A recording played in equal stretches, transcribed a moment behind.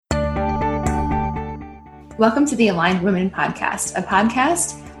Welcome to the Aligned Women Podcast, a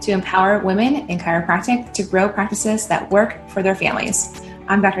podcast to empower women in chiropractic to grow practices that work for their families.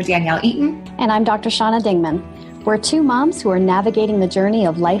 I'm Dr. Danielle Eaton. And I'm Dr. Shauna Dingman. We're two moms who are navigating the journey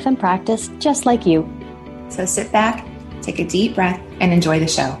of life and practice just like you. So sit back, take a deep breath, and enjoy the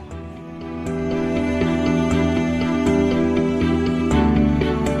show.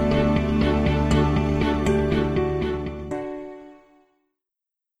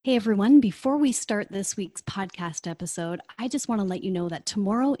 Hey everyone, before we start this week's podcast episode, I just want to let you know that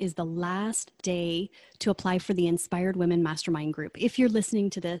tomorrow is the last day to apply for the Inspired Women Mastermind Group. If you're listening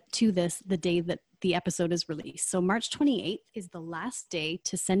to this the day that the episode is released. So March 28th is the last day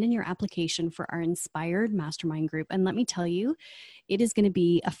to send in your application for our Inspired Mastermind Group. And let me tell you, it is going to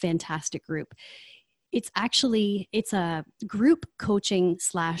be a fantastic group. It's a group coaching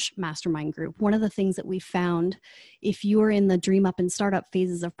 / mastermind group. One of the things that we found if you're in the dream up and startup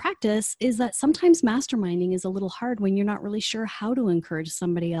phases of practice is that sometimes masterminding is a little hard when you're not really sure how to encourage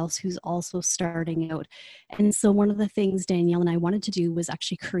somebody else who's also starting out. And so one of the things Danielle and I wanted to do was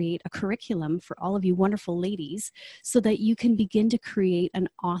actually create a curriculum for all of you wonderful ladies so that you can begin to create an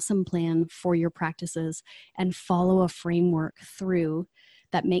awesome plan for your practices and follow a framework through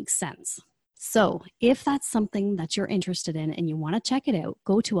that makes sense. So if that's something that you're interested in and you want to check it out,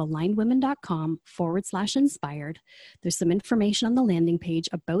 go to alignedwomen.com/inspired. There's some information on the landing page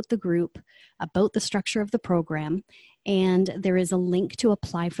about the group, about the structure of the program, and there is a link to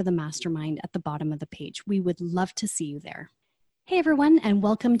apply for the mastermind at the bottom of the page. We would love to see you there. Hey everyone, and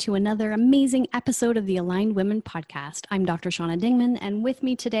welcome to another amazing episode of the Aligned Women Podcast. I'm Dr. Shauna Dingman, and with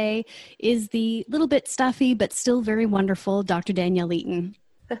me today is the little bit stuffy but still very wonderful Dr. Danielle Eaton.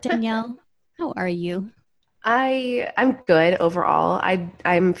 Danielle, how are you? I'm good overall.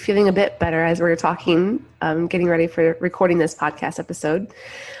 I'm feeling a bit better as we're talking, getting ready for recording this podcast episode,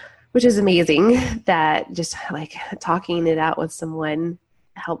 which is amazing that just like talking it out with someone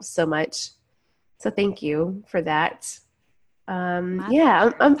helps so much. So thank you for that.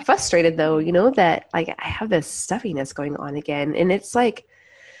 I'm frustrated though, that like I have this stuffiness going on again, and it's like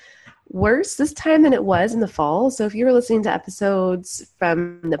worse this time than it was in the fall. So if you were listening to episodes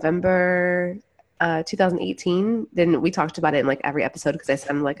from November 2018, then we talked about it in like every episode because I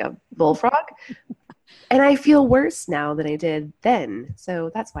sound like a bullfrog. And I feel worse now than I did then. So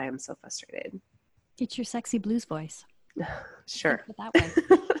that's why I'm so frustrated. It's your sexy blues voice. Sure. That way.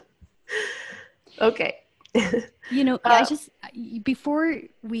 Okay. Before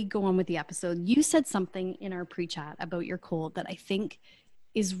we go on with the episode, you said something in our pre-chat about your cold that I think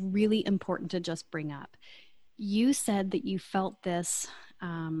is really important to just bring up. You said that you felt this,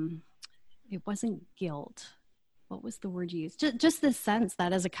 it wasn't guilt. What was the word you used? Just this sense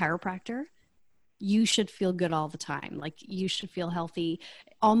that as a chiropractor, you should feel good all the time. Like you should feel healthy.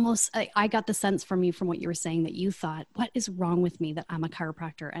 Almost, I got the sense from you, from what you were saying, that you thought, what is wrong with me that I'm a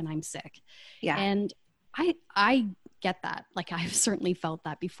chiropractor and I'm sick? Yeah. And I get that. Like I've certainly felt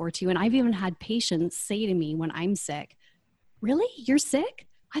that before too. And I've even had patients say to me when I'm sick, really? You're sick?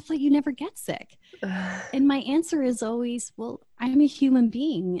 I thought you never get sick. And my answer is always, well, I'm a human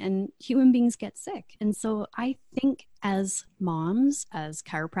being and human beings get sick. And so I think as moms, as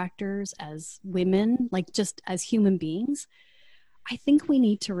chiropractors, as women, like just as human beings, I think we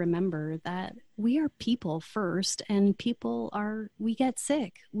need to remember that we are people first, and we get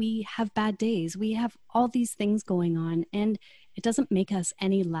sick. We have bad days. We have all these things going on, and it doesn't make us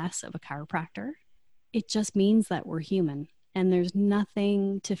any less of a chiropractor. It just means that we're human. And there's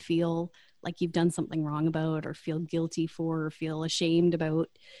nothing to feel like you've done something wrong about or feel guilty for or feel ashamed about,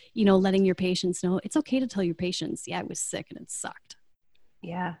 letting your patients know. It's okay to tell your patients, yeah, I was sick and it sucked.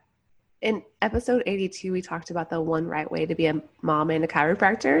 Yeah. In episode 82, we talked about the one right way to be a mom and a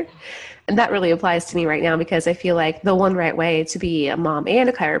chiropractor. And that really applies to me right now because I feel like the one right way to be a mom and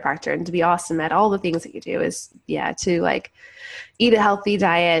a chiropractor and to be awesome at all the things that you do is, to like eat a healthy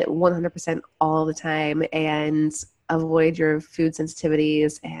diet 100% all the time and avoid your food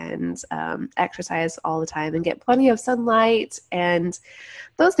sensitivities and exercise all the time and get plenty of sunlight. And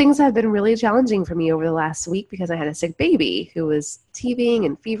those things have been really challenging for me over the last week because I had a sick baby who was teething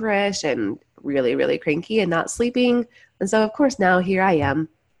and feverish and really, really cranky and not sleeping. And so, of course, now here I am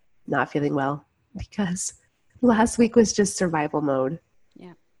not feeling well because last week was just survival mode.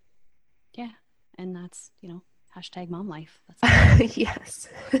 Yeah. Yeah. And that's, hashtag mom life. That's yes.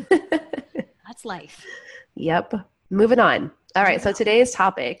 That's life. Yep. Moving on. All right. So today's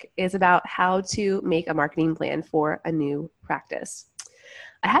topic is about how to make a marketing plan for a new practice.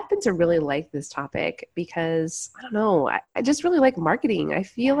 I happen to really like this topic because, I don't know, I just really like marketing. I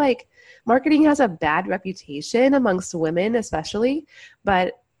feel like marketing has a bad reputation amongst women especially,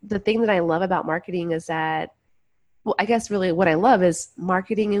 but the thing that I love about marketing is that, well, I guess really what I love is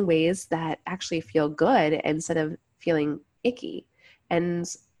marketing in ways that actually feel good instead of feeling icky. And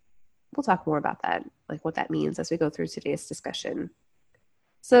we'll talk more about that, like what that means as we go through today's discussion.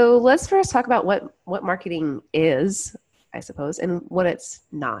 So let's first talk about what marketing is, I suppose, and what it's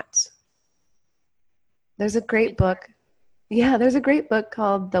not. There's a great book. Yeah, there's a great book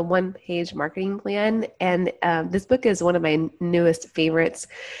called The One Page Marketing Plan. And this book is one of my newest favorites.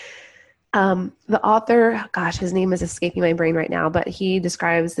 The author, gosh, his name is escaping my brain right now, but he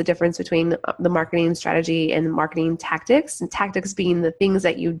describes the difference between the marketing strategy and marketing tactics, and tactics being the things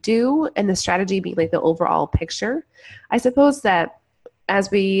that you do and the strategy being like the overall picture. I suppose that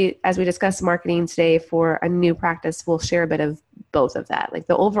as we discuss marketing today for a new practice, we'll share a bit of both of that, like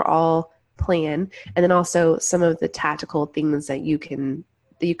the overall plan, and then also some of the tactical things that you can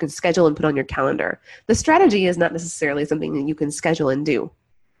schedule and put on your calendar. The strategy is not necessarily something that you can schedule and do,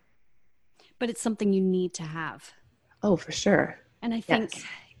 but it's something you need to have. Oh, for sure. And I think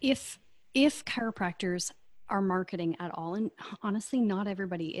if chiropractors are marketing at all, and honestly, not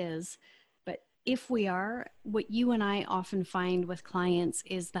everybody is, but if we are, what you and I often find with clients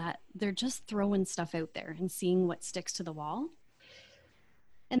is that they're just throwing stuff out there and seeing what sticks to the wall.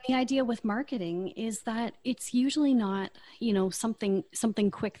 And the idea with marketing is that it's usually not,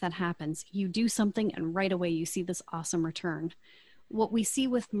 something quick that happens. You do something and right away you see this awesome return. What we see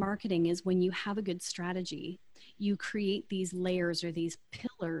with marketing is when you have a good strategy, you create these layers or these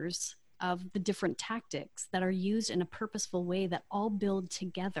pillars of the different tactics that are used in a purposeful way that all build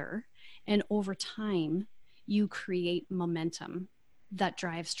together. And over time, you create momentum that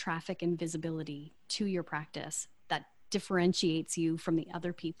drives traffic and visibility to your practice, that differentiates you from the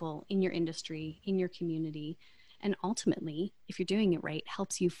other people in your industry, in your community. And ultimately, if you're doing it right,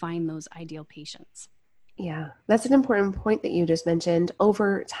 helps you find those ideal patients. Yeah, that's an important point that you just mentioned.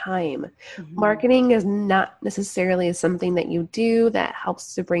 Over time, marketing is not necessarily something that you do that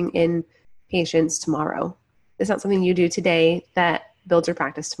helps to bring in patients tomorrow. It's not something you do today that builds your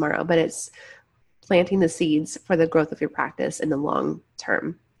practice tomorrow, but it's planting the seeds for the growth of your practice in the long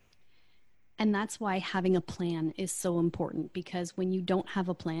term. And that's why having a plan is so important, because when you don't have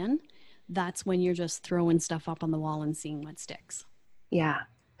a plan, that's when you're just throwing stuff up on the wall and seeing what sticks. Yeah.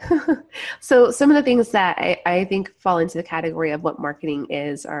 So some of the things that I think fall into the category of what marketing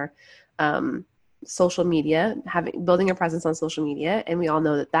is are social media, building a presence on social media. And we all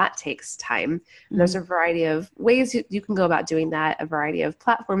know that takes time. And there's a variety of ways you can go about doing that, a variety of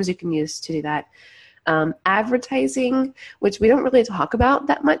platforms you can use to do that. Advertising, which we don't really talk about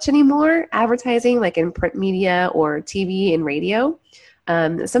that much anymore. Advertising like in print media or TV and radio.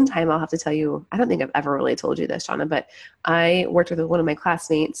 Sometime I'll have to tell you, I don't think I've ever really told you this, Shauna, but I worked with one of my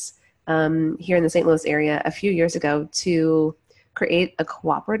classmates here in the St. Louis area a few years ago to create a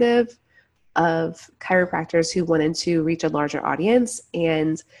cooperative of chiropractors who wanted to reach a larger audience.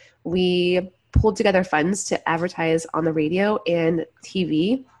 And we pulled together funds to advertise on the radio and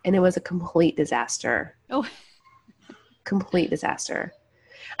TV, and it was a complete disaster. Oh, complete disaster.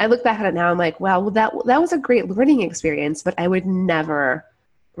 I look back at it now, I'm like, wow, well, that was a great learning experience, but I would never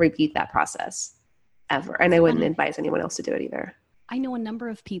repeat that process ever. And I wouldn't advise anyone else to do it either. I know a number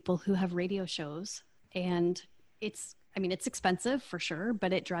of people who have radio shows, and it's expensive for sure,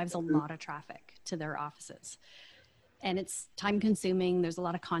 but it drives a lot of traffic to their offices. And it's time consuming. There's a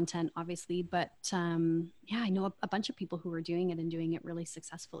lot of content, obviously, but I know a bunch of people who are doing it and doing it really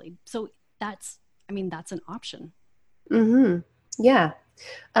successfully. So that's an option. Mm-hmm. Yeah.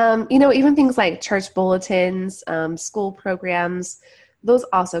 Even things like church bulletins, school programs, those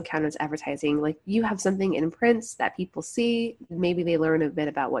also count as advertising. Like you have something in print that people see, maybe they learn a bit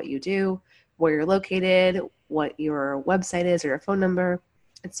about what you do, where you're located, what your website is or your phone number.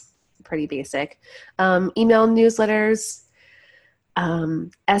 It's pretty basic. Email newsletters,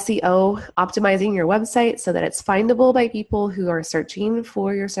 SEO, optimizing your website so that it's findable by people who are searching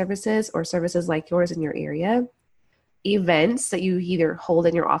for your services or services like yours in your area. Events that you either hold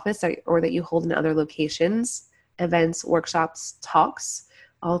in your office or that you hold in other locations, events, workshops, talks,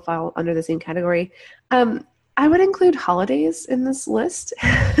 all fall under the same category. I would include holidays in this list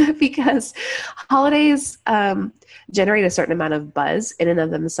because holidays generate a certain amount of buzz in and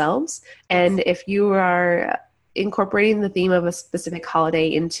of themselves. And if you are incorporating the theme of a specific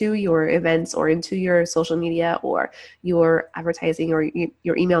holiday into your events or into your social media or your advertising or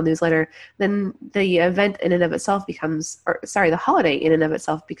your email newsletter, then the event in and of itself the holiday in and of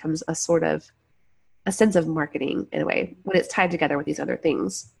itself becomes a sort of a sense of marketing in a way when it's tied together with these other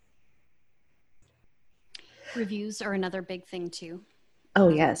things. Reviews are another big thing too. Oh,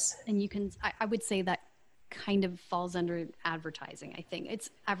 yes. And I would say that kind of falls under advertising. I think it's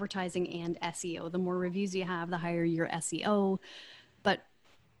advertising and SEO. The more reviews you have, the higher your SEO. But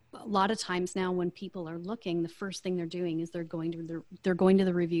a lot of times now when people are looking, the first thing they're doing is they're going to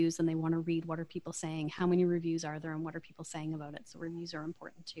the reviews, and they want to read, what are people saying? How many reviews are there, and what are people saying about it? So reviews are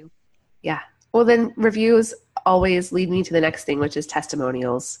important too. Yeah. Well, then reviews always lead me to the next thing, which is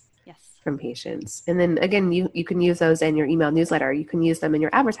testimonials. Yes. From patients. And then again, you can use those in your email newsletter. You can use them in your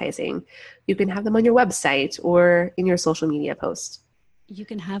advertising. You can have them on your website or in your social media post. You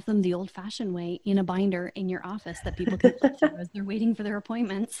can have them the old-fashioned way in a binder in your office that people can flip through as they're waiting for their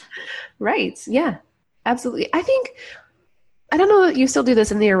appointments. Right. Yeah, absolutely. I don't know that you still do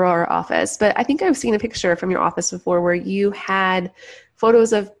this in the Aurora office, but I think I've seen a picture from your office before where you had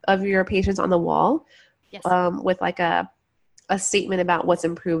photos of your patients on the wall. Yes. With like a statement about what's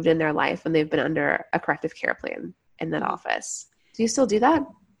improved in their life when they've been under a corrective care plan in that office. Do you still do that?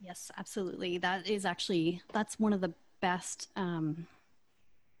 Yes, absolutely. That's one of the best, I don't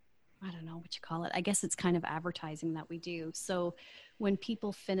know what you call it. I guess it's kind of advertising that we do. So when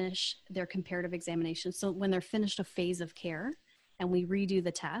people finish their comparative examination, so when they're finished a phase of care and we redo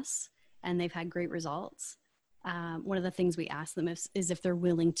the tests and they've had great results, one of the things we ask them is if they're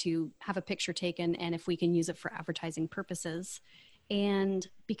willing to have a picture taken and if we can use it for advertising purposes. And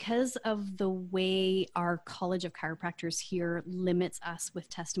because of the way our College of Chiropractors here limits us with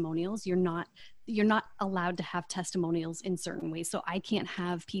testimonials, you're not allowed to have testimonials in certain ways. So I can't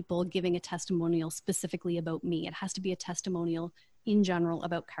have people giving a testimonial specifically about me. It has to be a testimonial in general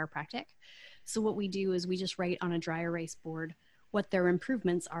about chiropractic. So what we do is we just write on a dry erase board what their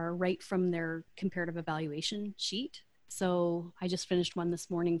improvements are right from their comparative evaluation sheet. So I just finished one this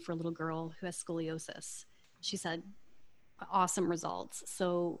morning for a little girl who has scoliosis. She said, awesome results.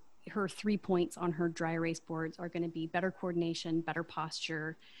 So her 3 points on her dry erase boards are going to be better coordination, better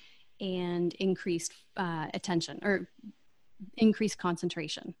posture, and increased attention or increased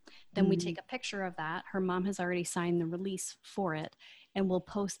concentration. Then we take a picture of that. Her mom has already signed the release for it, and we'll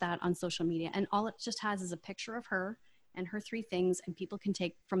post that on social media. And all it just has is a picture of her and her 3 things, and people can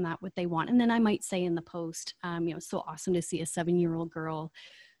take from that what they want. And then I might say in the post, it's so awesome to see a 7-year-old girl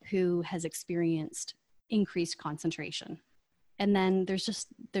who has experienced increased concentration. And then there's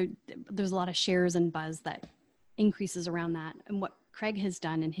a lot of shares and buzz that increases around that. And what Craig has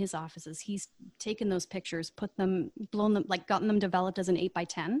done in his offices, he's taken those pictures, gotten them developed as an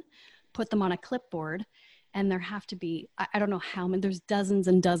 8x10, put them on a clipboard. And there have to be, I don't know how many, there's dozens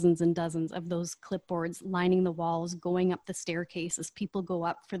and dozens and dozens of those clipboards lining the walls, going up the staircase as people go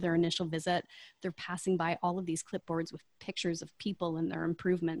up for their initial visit. They're passing by all of these clipboards with pictures of people and their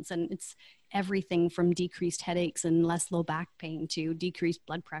improvements. And it's everything from decreased headaches and less low back pain to decreased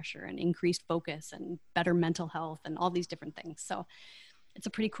blood pressure and increased focus and better mental health and all these different things. So it's a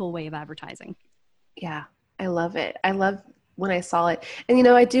pretty cool way of advertising. Yeah, I love it. I love when I saw it. And,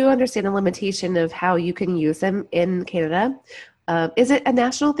 I do understand the limitation of how you can use them in Canada. Is it a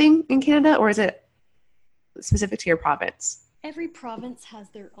national thing in Canada, or is it specific to your province? Every province has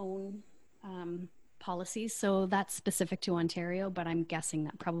their own policies. So that's specific to Ontario, but I'm guessing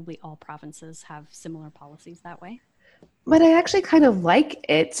that probably all provinces have similar policies that way. But I actually kind of like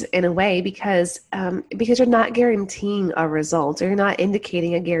it in a way because you're not guaranteeing a result. You're not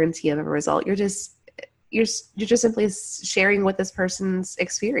indicating a guarantee of a result. You're just simply sharing what this person's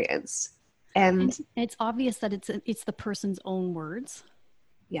experience. And it's obvious that it's the person's own words.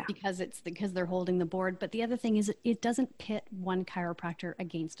 Yeah. Because they're holding the board. But the other thing is it doesn't pit one chiropractor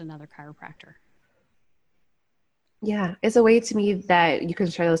against another chiropractor. Yeah. It's a way to me that you can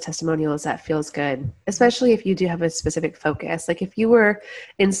share those testimonials that feels good, especially if you do have a specific focus. Like if you were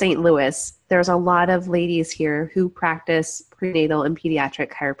in St. Louis, there's a lot of ladies here who practice prenatal and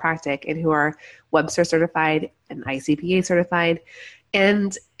pediatric chiropractic and who are Webster certified and ICPA certified.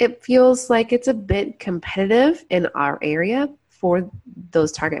 And it feels like it's a bit competitive in our area for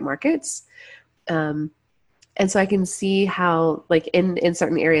those target markets. And so I can see how, like in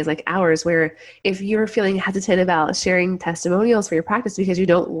certain areas like ours, where if you're feeling hesitant about sharing testimonials for your practice because you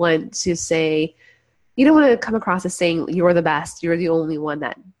don't want to come across as saying you're the best, you're the only one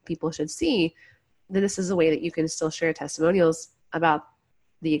that people should see, then this is a way that you can still share testimonials about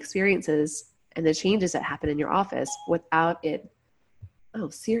the experiences and the changes that happen in your office without it. Oh,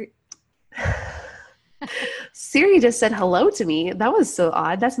 Siri. Siri just said hello to me. That was so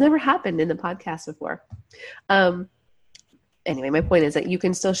odd. That's never happened in the podcast before. Anyway, my point is that you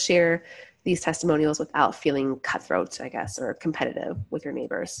can still share these testimonials without feeling cutthroat, I guess, or competitive with your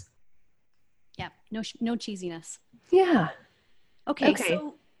neighbors. Yeah. No cheesiness. Yeah. Okay.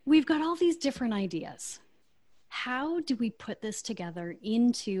 So we've got all these different ideas. How do we put this together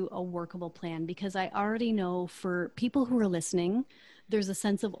into a workable plan? Because I already know for people who are listening, there's a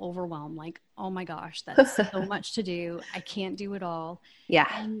sense of overwhelm, like, oh my gosh, that's so much to do. I can't do it all. Yeah.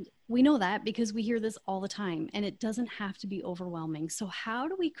 And we know that because we hear this all the time, and it doesn't have to be overwhelming. So how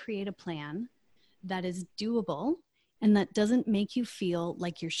do we create a plan that is doable and that doesn't make you feel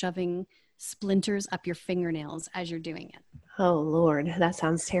like you're shoving splinters up your fingernails as you're doing it? Oh, Lord, that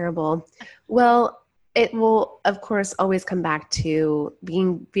sounds terrible. Well, it will, of course, always come back to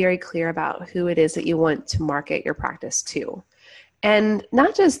being very clear about who it is that you want to market your practice to. And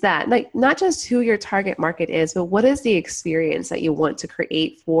not just that, like not just who your target market is, but what is the experience that you want to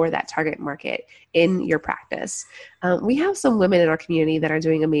create for that target market in your practice. We have some women in our community that are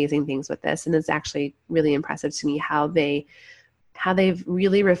doing amazing things with this, and it's actually really impressive to me how they've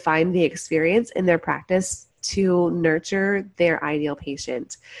really refined the experience in their practice to nurture their ideal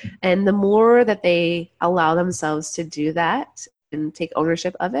patient. And the more that they allow themselves to do that and take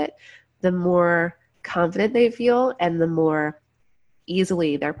ownership of it, the more confident they feel and the more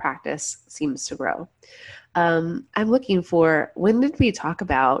easily their practice seems to grow. I'm looking for, when did we talk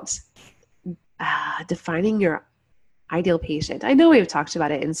about defining your ideal patient? I know we've talked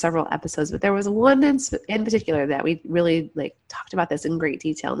about it in several episodes, but there was one in particular that we really talked about this in great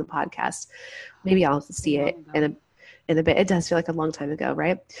detail in the podcast. Maybe I'll see it in a bit. It does feel like a long time ago,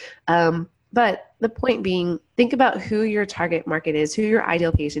 right? But the point being, think about who your target market is, who your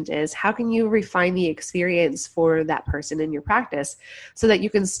ideal patient is. How can you refine the experience for that person in your practice so that you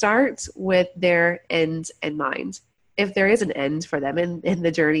can start with their end in mind, if there is an end for them in the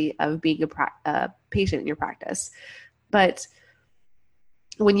journey of being a patient in your practice. But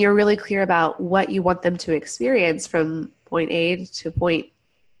when you're really clear about what you want them to experience from point A to point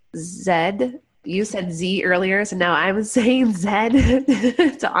Z, you said Z earlier, so now I'm saying Z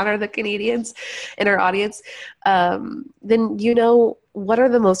to honor the Canadians in our audience, then you know what are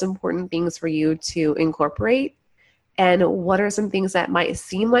the most important things for you to incorporate and what are some things that might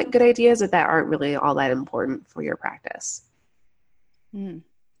seem like good ideas but that aren't really all that important for your practice.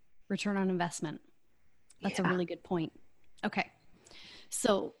 Return on investment. That's a really good point. Okay.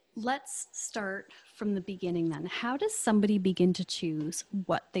 So let's start from the beginning then. How does somebody begin to choose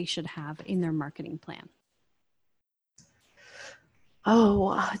what they should have in their marketing plan?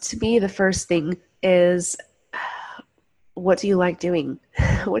 Oh, to me, the first thing is, what do you like doing?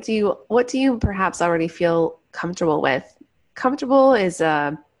 What do you perhaps already feel comfortable with? Comfortable is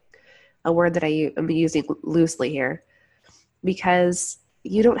a word that I'm using loosely here, because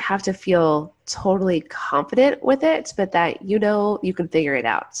you don't have to feel totally confident with it, but that you can figure it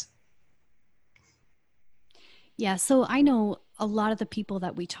out. Yeah, so I know a lot of the people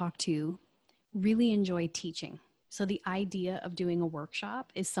that we talk to really enjoy teaching. So the idea of doing a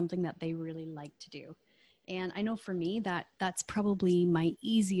workshop is something that they really like to do. And I know for me that's probably my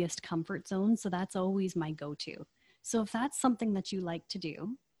easiest comfort zone. So that's always my go-to. So if that's something that you like to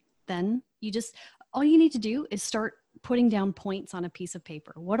do, then all you need to do is start putting down points on a piece of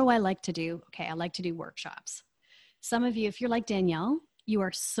paper. What do I like to do? Okay, I like to do workshops. Some of you, if you're like Danielle, you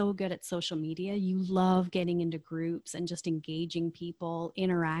are so good at social media. You love getting into groups and just engaging people,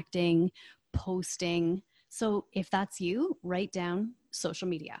 interacting, posting. So if that's you, write down social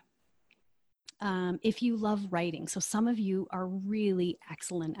media. If you love writing, so some of you are really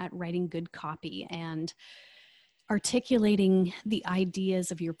excellent at writing good copy and articulating the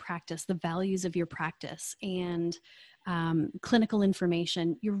ideas of your practice, the values of your practice, and clinical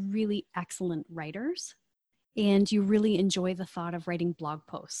information. You're really excellent writers, and you really enjoy the thought of writing blog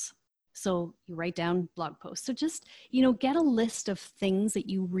posts. So you write down blog posts. So just, get a list of things that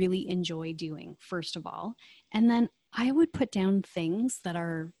you really enjoy doing, first of all. And then I would put down things that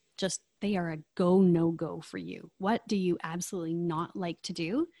are they are a go, no go for you. What do you absolutely not like to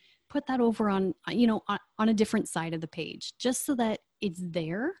do? Put that over on a different side of the page, just so that it's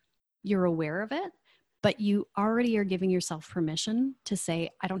there, you're aware of it, but you already are giving yourself permission to say,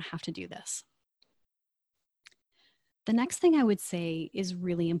 I don't have to do this. The next thing I would say is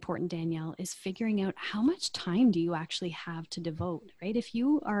really important, Danielle, is figuring out how much time do you actually have to devote, right? If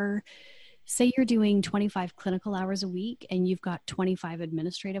you are, say you're doing 25 clinical hours a week and you've got 25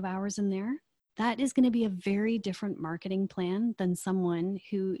 administrative hours in there, that is going to be a very different marketing plan than someone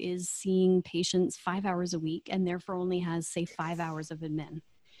who is seeing patients 5 hours a week and therefore only has, say, 5 hours of admin.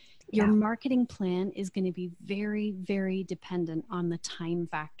 Your marketing plan is going to be very, very dependent on the time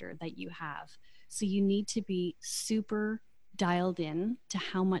factor that you have. So you need to be super dialed in to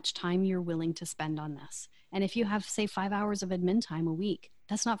how much time you're willing to spend on this. And if you have, say, 5 hours of admin time a week,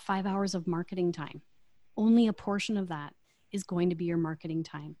 that's not 5 hours of marketing time. Only a portion of that is going to be your marketing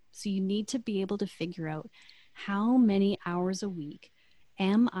time. So you need to be able to figure out how many hours a week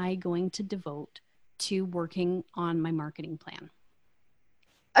am I going to devote to working on my marketing plan?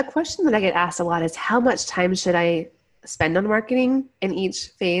 A question that I get asked a lot is, how much time should I spend on marketing in each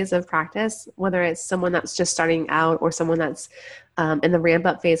phase of practice, whether it's someone that's just starting out or someone that's in the ramp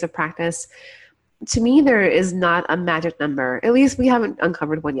up phase of practice? To me, there is not a magic number. At least we haven't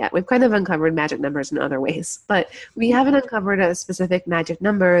uncovered one yet. We've kind of uncovered magic numbers in other ways, but we haven't uncovered a specific magic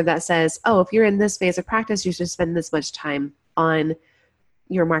number that says, oh, if you're in this phase of practice, you should spend this much time on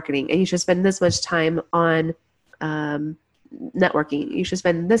your marketing, and you should spend this much time on networking. You should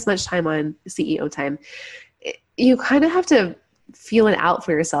spend this much time on CEO time. You kind of have to feel it out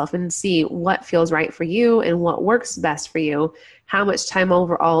for yourself and see what feels right for you and what works best for you. How much time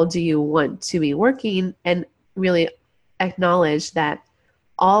overall do you want to be working, and really acknowledge that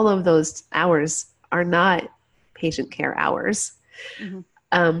all of those hours are not patient care hours.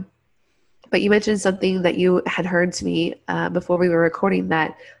 Mm-hmm. But you mentioned something that you had heard to me before we were recording,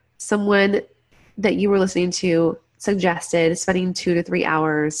 that someone that you were listening to suggested spending 2 to 3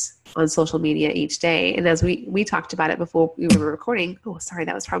 hours on social media each day. And as we talked about it before we were recording, oh, sorry,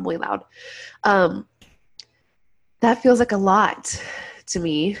 that was probably loud. That feels like a lot to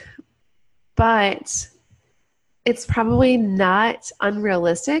me, but it's probably not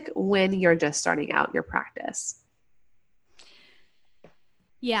unrealistic when you're just starting out your practice.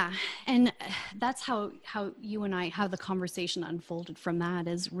 Yeah. And that's how you and I, how the conversation unfolded from that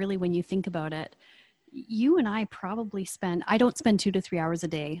is really, when you think about it, you and I probably I don't spend 2 to 3 hours a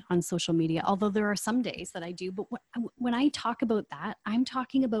day on social media, although there are some days that I do. But when I talk about that, I'm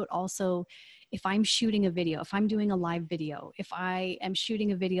talking about also if I'm shooting a video, if I'm doing a live video, if I am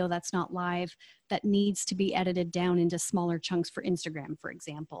shooting a video that's not live, that needs to be edited down into smaller chunks for Instagram, for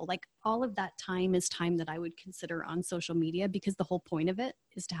example, like all of that time is time that I would consider on social media, because the whole point of it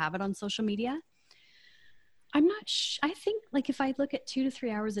is to have it on social media. I'm not I think, like, if I look at 2 to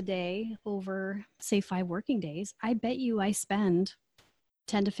 3 hours a day over, say, 5 working days, I bet you I spend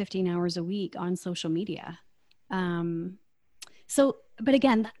 10 to 15 hours a week on social media. But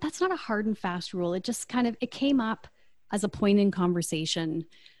again, that's not a hard and fast rule. It just it came up as a point in conversation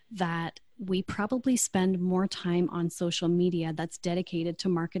that we probably spend more time on social media that's dedicated to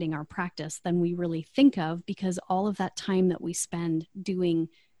marketing our practice than we really think of, because all of that time that we spend doing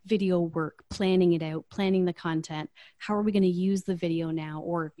video work, planning it out, planning the content, how are we going to use the video now,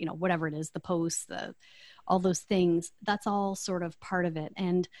 or, whatever it is, the posts, all those things, that's all sort of part of it.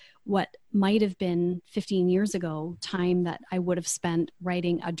 And what might have been 15 years ago, time that I would have spent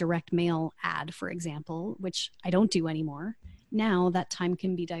writing a direct mail ad, for example, which I don't do anymore. Now that time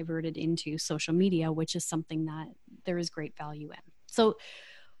can be diverted into social media, which is something that there is great value in. So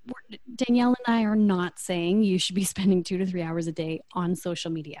Danielle and I are not saying you should be spending 2 to 3 hours a day on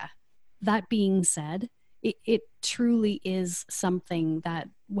social media. That being said, it truly is something that,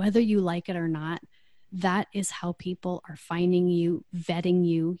 whether you like it or not, that is how people are finding you, vetting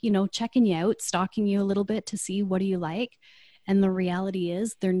you, checking you out, stalking you a little bit to see what do you like. And the reality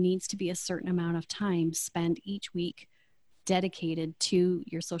is there needs to be a certain amount of time spent each week dedicated to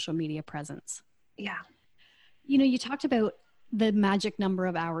your social media presence. Yeah. You talked about the magic number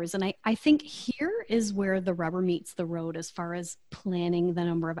of hours. And I think here is where the rubber meets the road as far as planning the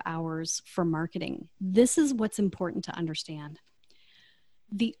number of hours for marketing. This is what's important to understand.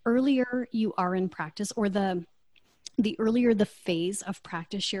 The earlier you are in practice, or the earlier the phase of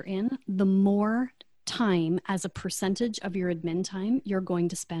practice you're in, the more time as a percentage of your admin time you're going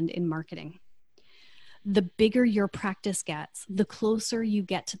to spend in marketing. The bigger your practice gets, the closer you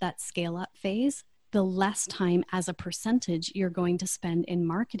get to that scale up phase, the less time as a percentage you're going to spend in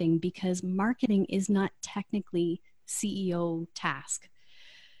marketing, because marketing is not technically CEO task.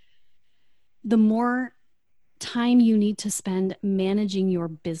 The more time you need to spend managing your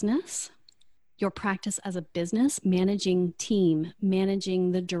business, your practice as a business, managing team,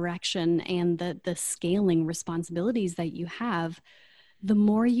 managing the direction and the scaling responsibilities that you have, the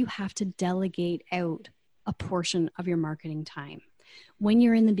more you have to delegate out a portion of your marketing time. When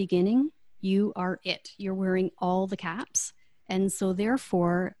you're in the beginning, you are it. You're wearing all the caps. And so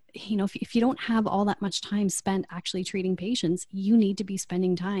therefore, if you don't have all that much time spent actually treating patients, you need to be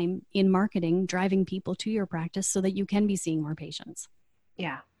spending time in marketing, driving people to your practice so that you can be seeing more patients.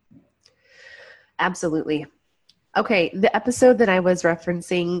 Yeah, absolutely. Okay. The episode that I was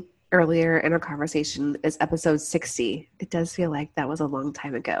referencing earlier in our conversation is episode 60. It does feel like that was a long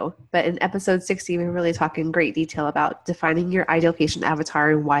time ago, but in episode 60, we really talk in great detail about defining your ideal patient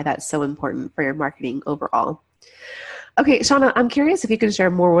avatar and why that's so important for your marketing overall. Okay, Shauna, I'm curious if you can share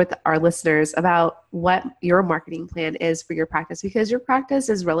more with our listeners about what your marketing plan is for your practice, because your practice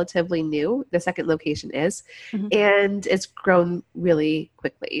is relatively new. The second location is, and it's grown really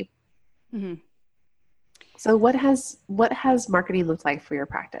quickly. Mm-hmm. So what has marketing looked like for your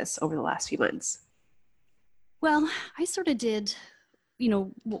practice over the last few months? Well, I sort of did,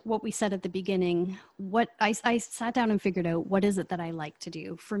 what we said at the beginning. I sat down and figured out, what is it that I like to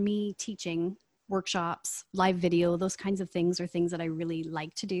do? For me, teaching, workshops, live video, those kinds of things are things that I really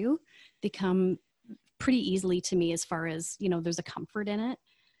like to do. They come pretty easily to me as far as, there's a comfort in it.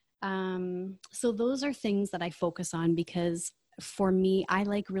 So those are things that I focus on because for me, I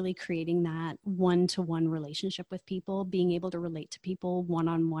like really creating that one-to-one relationship with people, being able to relate to people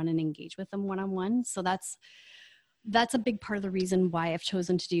one-on-one and engage with them one-on-one. So that's a big part of the reason why I've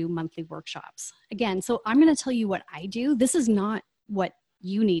chosen to do monthly workshops. Again, so I'm going to tell you what I do. This is not what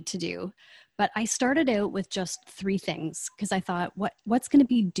you need to do, but I started out with just 3 things because I thought, what's going to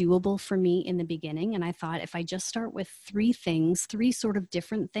be doable for me in the beginning? And I thought, if I just start with 3 things, 3 sort of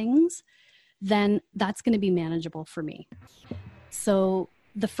different things, then that's going to be manageable for me. So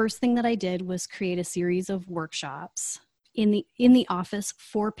the first thing that I did was create a series of workshops in the office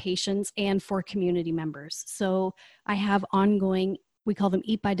for patients and for community members. So I have ongoing, we call them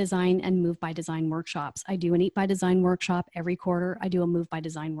Eat by Design and Move by Design workshops. I do an Eat by Design workshop every quarter. I do a Move by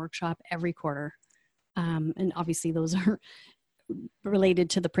Design workshop every quarter. And obviously those are related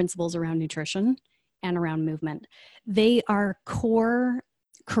to the principles around nutrition and around movement. They are core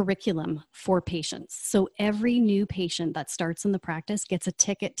curriculum for patients. So every new patient that starts in the practice gets a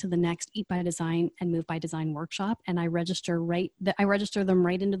ticket to the next Eat by Design and Move by Design workshop, and I register them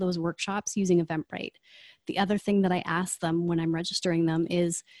right into those workshops using Eventbrite. The other thing that I ask them when I'm registering them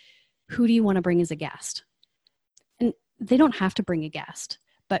is, who do you want to bring as a guest? And they don't have to bring a guest,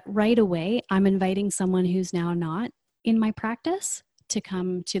 but right away I'm inviting someone who's now not in my practice to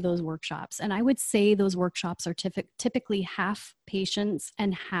come to those workshops. And I would say those workshops are typically half patients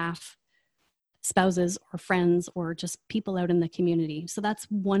and half spouses or friends or just people out in the community. So that's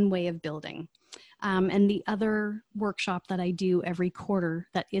one way of building. And the other workshop that I do every quarter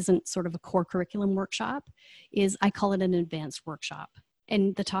that isn't sort of a core curriculum workshop is, I call it an advanced workshop.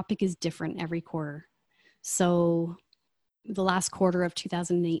 And the topic is different every quarter. So the last quarter of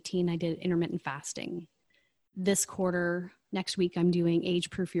 2018, I did intermittent fasting. This quarter, next week, I'm doing Age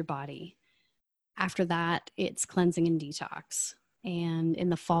Proof Your Body. After that, it's cleansing and detox. And in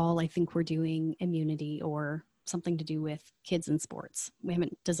the fall, I think we're doing immunity or something to do with kids and sports. We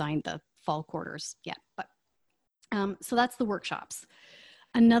haven't designed the fall quarters yet, but so that's the workshops.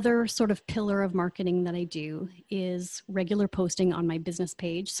 Another sort of pillar of marketing that I do is regular posting on my business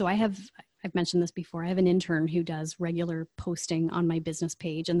page. So I've mentioned this before, I have an intern who does regular posting on my business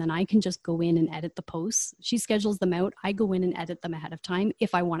page, and then I can just go in and edit the posts. She schedules them out. I go in and edit them ahead of time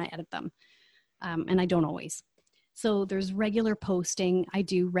if I want to edit them. And I don't always. So there's regular posting. I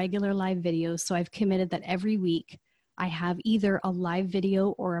do regular live videos. So I've committed that every week I have either a live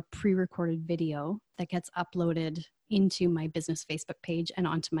video or a pre-recorded video that gets uploaded into my business Facebook page and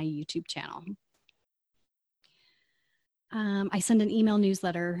onto my YouTube channel. I send an email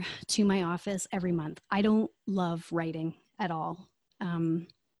newsletter to my office every month. I don't love writing at all.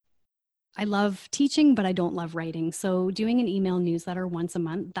 I love teaching, but I don't love writing. So doing an email newsletter once a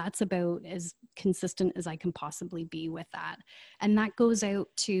month, that's about as consistent as I can possibly be with that. And that goes out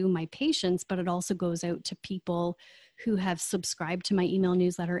to my patients, but it also goes out to people who have subscribed to my email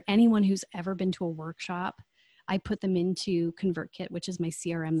newsletter. Anyone who's ever been to a workshop, I put them into ConvertKit, which is my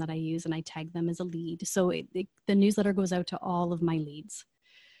CRM that I use, and I tag them as a lead. So the newsletter goes out to all of my leads.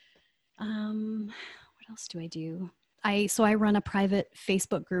 What else do I do? So I run a private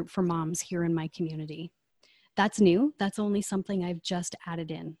Facebook group for moms here in my community. That's new. That's only something I've just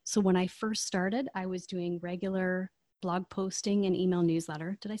added in. So when I first started, I was doing regular blog posting and email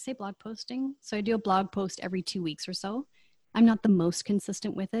newsletter. Did I say blog posting? So I do a blog post every 2 weeks or so. I'm not the most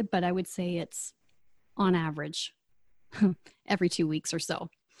consistent with it, but I would say it's on average every 2 weeks or so.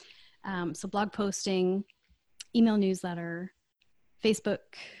 So blog posting, email newsletter, Facebook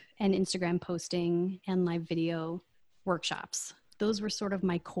and Instagram posting, and live video workshops. Those were sort of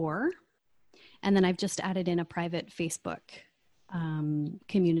my core. And then I've just added in a private Facebook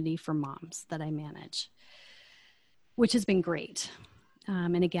community for moms that I manage, which has been great.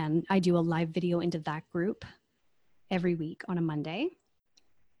 And again, I do a live video into that group every week on a Monday.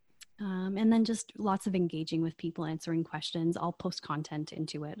 And then just lots of engaging with people, answering questions. I'll post content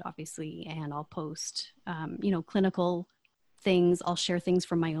into it, obviously, and I'll post, clinical things. I'll share things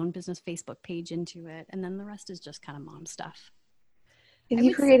from my own business Facebook page into it. And then the rest is just kind of mom stuff. And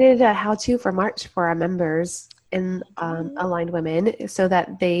you created a how-to for March for our members. and aligned women so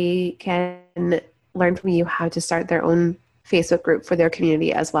that they can learn from you how to start their own Facebook group for their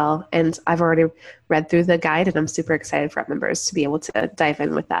community as well. And I've already read through the guide, and I'm super excited for our members to be able to dive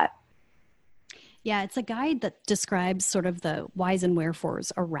in with that. Yeah, it's a guide that describes sort of the whys and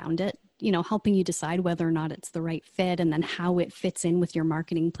wherefores around it, helping you decide whether or not it's the right fit, and then how it fits in with your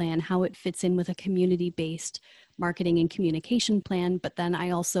marketing plan, how it fits in with a community-based marketing and communication plan. But then I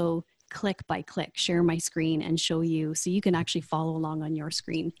also click by click share my screen and show you, so you can actually follow along on your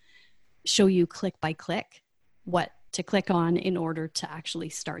screen, show you click by click what to click on in order to actually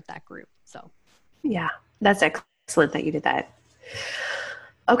start that group. So yeah, that's excellent that you did that.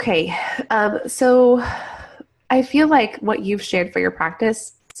 Okay. So I feel like what you've shared for your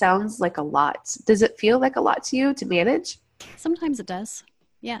practice sounds like a lot. Does it feel like a lot to you to manage? Sometimes it does.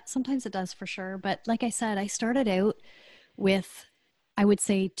 Yeah, sometimes it does for sure. But like I said, I started out with, I would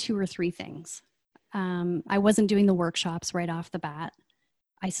say, 2 or 3 things. I wasn't doing the workshops right off the bat.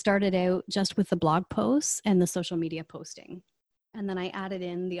 I started out just with the blog posts and the social media posting. And then I added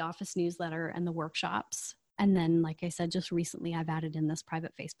in the office newsletter and the workshops. And then, like I said, just recently, I've added in this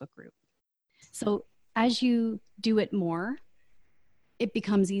private Facebook group. So as you do it more, it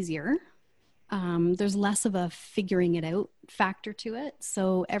becomes easier. There's less of a figuring it out factor to it.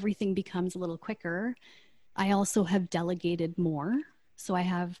 So everything becomes a little quicker. I also have delegated more. So I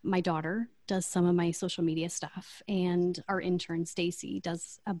have my daughter does some of my social media stuff, and our intern Stacy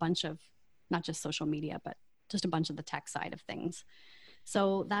does a bunch of not just social media, but just a bunch of the tech side of things.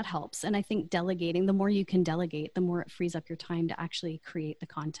 So that helps. And I think delegating, the more you can delegate, the more it frees up your time to actually create the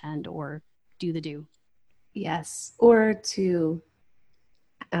content or do the do. Yes. Or to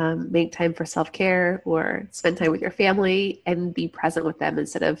make time for self-care or spend time with your family and be present with them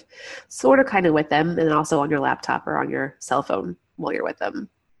instead of sort of kind of with them, and also on your laptop or on your cell phone while you're with them.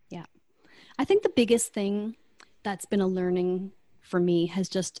 Yeah. I think the biggest thing that's been a learning for me has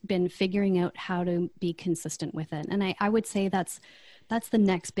just been figuring out how to be consistent with it. And I would say that's the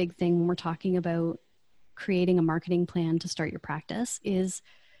next big thing when we're talking about creating a marketing plan to start your practice is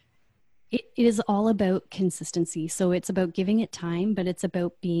it is all about consistency. So it's about giving it time, but it's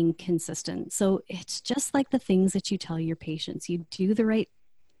about being consistent. So it's just like the things that you tell your patients. You do the right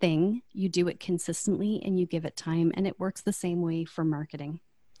thing, you do it consistently, and you give it time. And it works the same way for marketing.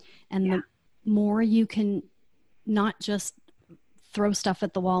 And the more you can not just throw stuff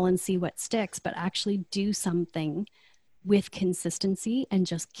at the wall and see what sticks, but actually do something with consistency and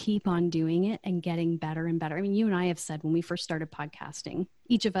just keep on doing it and getting better and better. I mean, you and I have said when we first started podcasting,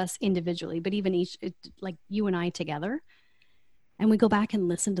 each of us individually, but even like you and I together, and we go back and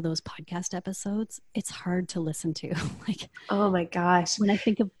listen to those podcast episodes, it's hard to listen to. Like, oh my gosh. When I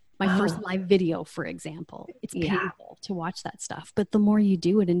think of my first live video, for example, it's painful to watch that stuff. But the more you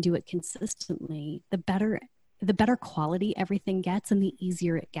do it and do it consistently, the better quality everything gets and the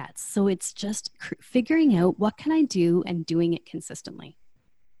easier it gets. So it's just figuring out what can I do and doing it consistently.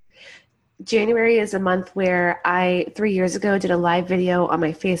 January is a month where I, 3 years ago, did a live video on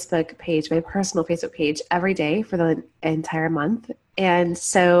my Facebook page, my personal Facebook page, every day for the entire month. And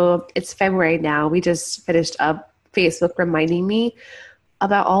so it's February now. We just finished up Facebook reminding me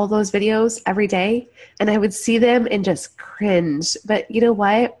about all those videos every day. And I would see them and just cringe. But you know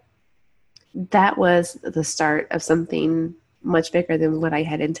what? That was the start of something much bigger than what I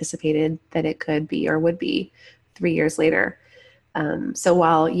had anticipated that it could be or would be 3 years later. So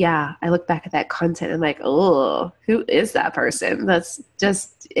while, I look back at that content and I'm like, oh, who is that person? That's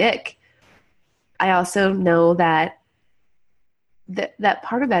just ick. I also know that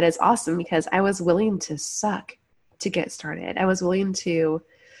part of that is awesome because I was willing to suck to get started. I was willing to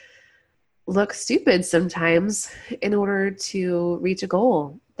look stupid sometimes in order to reach a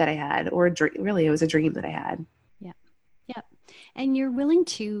goal that I had, or a dream. Really, it was a dream that I had. Yeah. And you're willing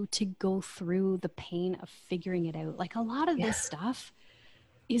to go through the pain of figuring it out. Like a lot of this stuff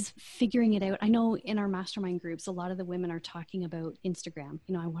is figuring it out. I know in our mastermind groups, a lot of the women are talking about Instagram.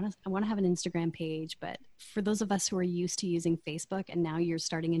 You know, I want to have an Instagram page, but for those of us who are used to using Facebook and now you're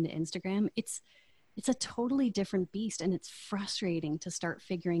starting into Instagram, it's a totally different beast, and it's frustrating to start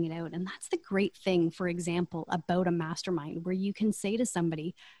figuring it out. And that's the great thing, for example, about a mastermind where you can say to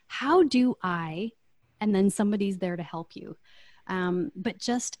somebody, how do I, and then somebody's there to help you. But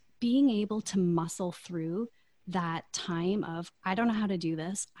just being able to muscle through that time of, I don't know how to do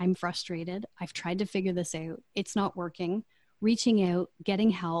this. I'm frustrated. I've tried to figure this out. It's not working. Reaching out, getting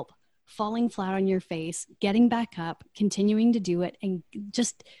help, falling flat on your face, getting back up, continuing to do it, and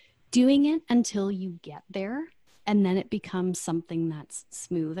just doing it until you get there. And then it becomes something that's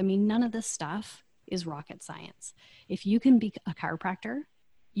smooth. I mean, none of this stuff is rocket science. If you can be a chiropractor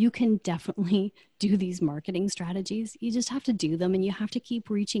you can definitely do these marketing strategies. You just have to do them, and you have to keep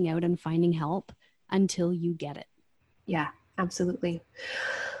reaching out and finding help until you get it. Yeah, absolutely.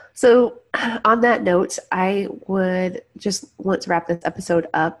 So on that note, I would just want to wrap this episode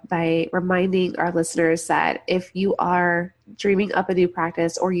up by reminding our listeners that if you are dreaming up a new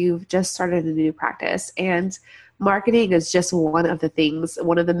practice or you've just started a new practice and marketing is just one of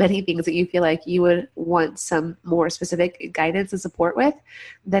the many things that you feel like you would want some more specific guidance and support with,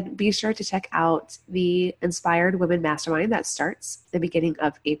 then be sure to check out the Inspired Women Mastermind that starts the beginning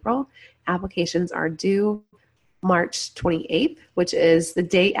of April. Applications are due March 28th, which is the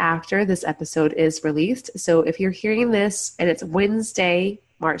day after this episode is released. So if you're hearing this and it's Wednesday,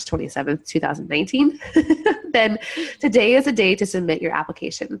 March 27th, 2019, then today is a day to submit your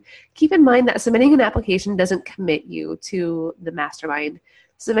application. Keep in mind that submitting an application doesn't commit you to the mastermind.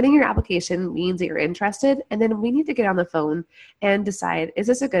 Submitting your application means that you're interested, and then we need to get on the phone and decide, is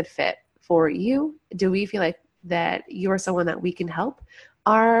this a good fit for you? Do we feel like that you're someone that we can help?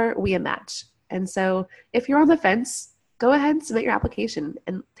 Are we a match? And so if you're on the fence, go ahead and submit your application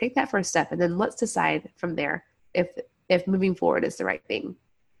and take that first step. And then let's decide from there if moving forward is the right thing.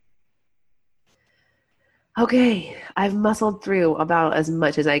 Okay, I've muscled through about as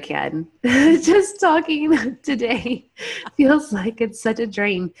much as I can. Just talking today feels like it's such a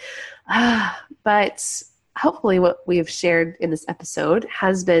drain. But hopefully what we've shared in this episode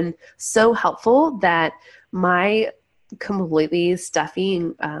has been so helpful that my completely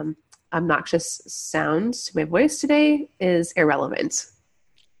stuffy, obnoxious sound to my voice today is irrelevant.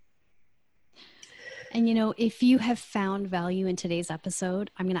 And if you have found value in today's episode,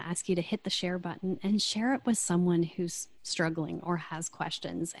 I'm going to ask you to hit the share button and share it with someone who's struggling or has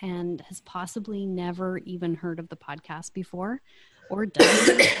questions and has possibly never even heard of the podcast before or does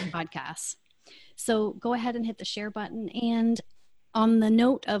podcasts. So go ahead and hit the share button. And on the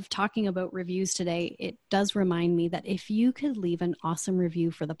note of talking about reviews today, it does remind me that if you could leave an awesome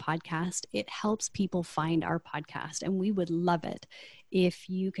review for the podcast, it helps people find our podcast. And we would love it if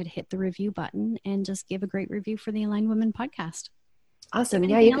you could hit the review button and just give a great review for the Aligned Women podcast. Awesome.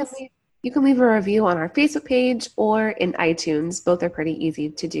 Yeah, you can leave a review on our Facebook page or in iTunes. Both are pretty easy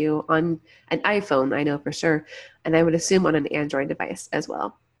to do on an iPhone, I know for sure. And I would assume on an Android device as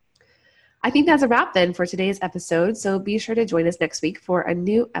well. I think that's a wrap then for today's episode. So be sure to join us next week for a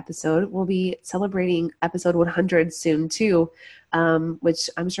new episode. We'll be celebrating episode 100 soon too, which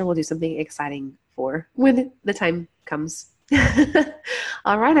I'm sure we'll do something exciting for when the time comes.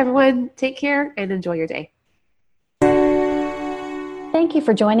 All right, everyone, take care and enjoy your day. Thank you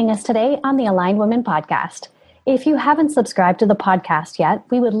for joining us today on the Aligned Women podcast. If you haven't subscribed to the podcast yet,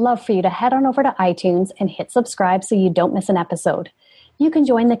 we would love for you to head on over to iTunes and hit subscribe so you don't miss an episode. You can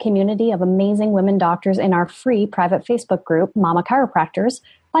join the community of amazing women doctors in our free private Facebook group, Mama Chiropractors,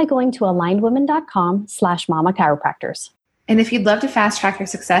 by going to alignedwomen.com/Mama Chiropractors. And if you'd love to fast track your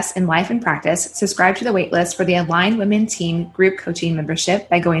success in life and practice, subscribe to the waitlist for the Aligned Women Team Group Coaching Membership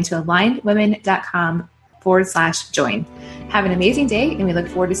by going to alignedwomen.com/join. Have an amazing day, and we look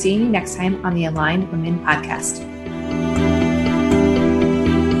forward to seeing you next time on the Aligned Women Podcast.